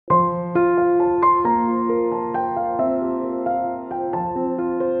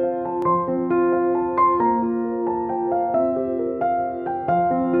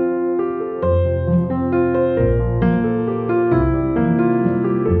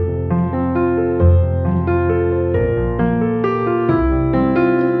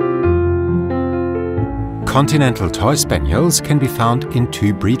Continental Toy Spaniels can be found in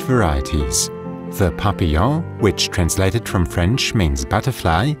two breed varieties: the Papillon, which translated from French means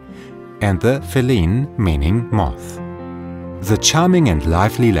butterfly, and the Phalène, meaning moth. The charming and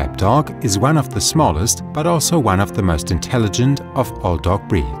lively lapdog is one of the smallest but also one of the most intelligent of all dog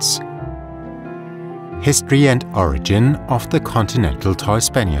breeds. History and origin of the Continental Toy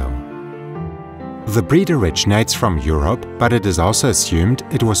Spaniel. The breed originates from Europe, but it is also assumed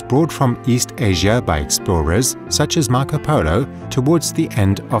it was brought from East Asia by explorers such as Marco Polo towards the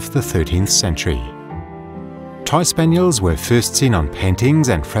end of the 13th century. Toy Spaniels were first seen on paintings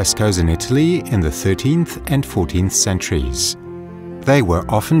and frescoes in Italy in the 13th and 14th centuries. They were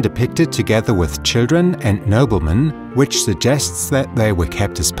often depicted together with children and noblemen, which suggests that they were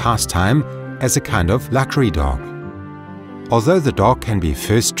kept as pastime, as a kind of luxury dog. Although the dog can be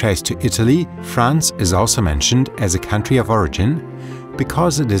first traced to Italy, France is also mentioned as a country of origin,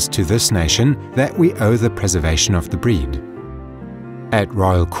 because it is to this nation that we owe the preservation of the breed. At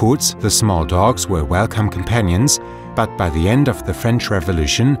royal courts, the small dogs were welcome companions, but by the end of the French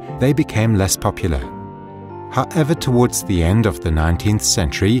Revolution, they became less popular. However, towards the end of the 19th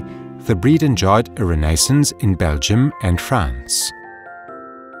century, the breed enjoyed a renaissance in Belgium and France.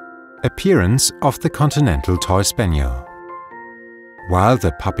 Appearance of the Continental Toy Spaniel. While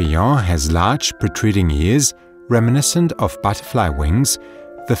the Papillon has large, protruding ears, reminiscent of butterfly wings,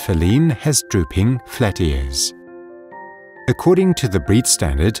 the Phalène has drooping, flat ears. According to the breed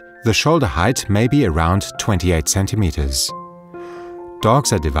standard, the shoulder height may be around 28 centimeters.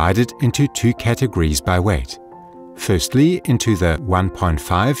 Dogs are divided into two categories by weight. Firstly, into the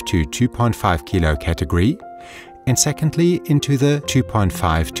 1.5 to 2.5 kilo category, and secondly, into the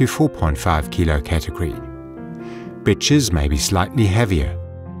 2.5 to 4.5 kilo category. Bitches may be slightly heavier.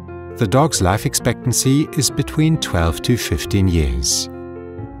 The dog's life expectancy is between 12 to 15 years.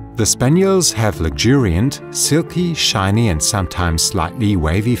 The Spaniels have luxuriant, silky, shiny and sometimes slightly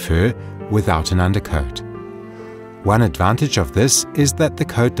wavy fur without an undercoat. One advantage of this is that the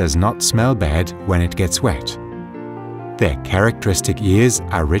coat does not smell bad when it gets wet. Their characteristic ears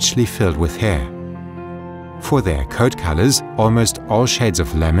are richly filled with hair. For their coat colors, almost all shades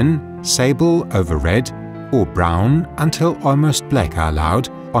of lemon, sable over red, or brown until almost black are allowed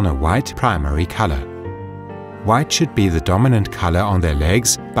on a white primary color. White should be the dominant color on their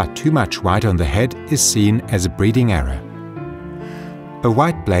legs, but too much white on the head is seen as a breeding error. A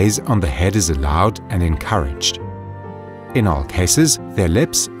white blaze on the head is allowed and encouraged. In all cases, their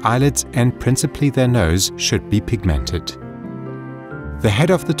lips, eyelids and principally their nose should be pigmented. The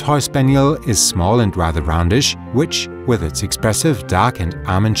head of the Toy Spaniel is small and rather roundish, which, with its expressive dark and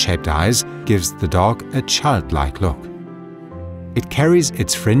almond-shaped eyes, gives the dog a childlike look. It carries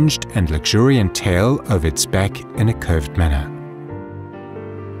its fringed and luxuriant tail over its back in a curved manner.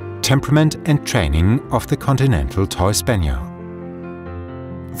 Temperament and training of the Continental Toy Spaniel.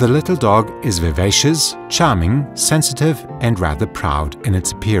 The little dog is vivacious, charming, sensitive and rather proud in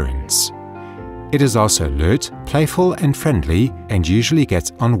its appearance. It is also alert, playful and friendly and usually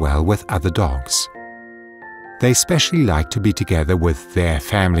gets on well with other dogs. They especially like to be together with their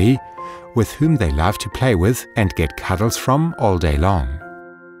family, with whom they love to play with and get cuddles from all day long.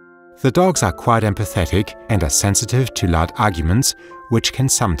 The dogs are quite empathetic and are sensitive to loud arguments, which can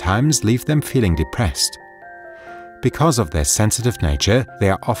sometimes leave them feeling depressed. Because of their sensitive nature, they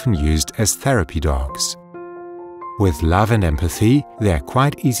are often used as therapy dogs. With love and empathy, they are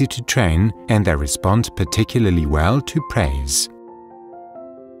quite easy to train and they respond particularly well to praise.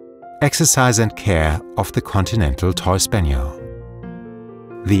 Exercise and care of the Continental Toy Spaniel.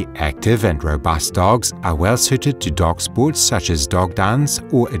 The active and robust dogs are well suited to dog sports such as dog dance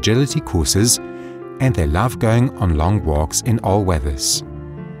or agility courses, and they love going on long walks in all weathers.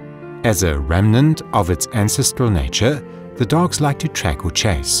 As a remnant of its ancestral nature, the dogs like to track or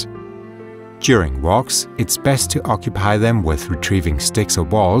chase. During walks, it's best to occupy them with retrieving sticks or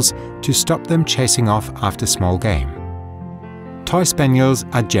balls to stop them chasing off after small game. Toy Spaniels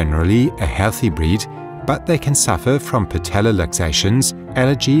are generally a healthy breed, but they can suffer from patellar luxations,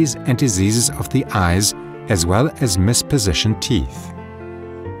 allergies and diseases of the eyes, as well as mispositioned teeth.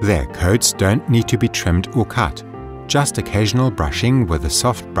 Their coats don't need to be trimmed or cut. Just occasional brushing with a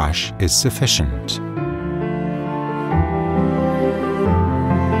soft brush is sufficient.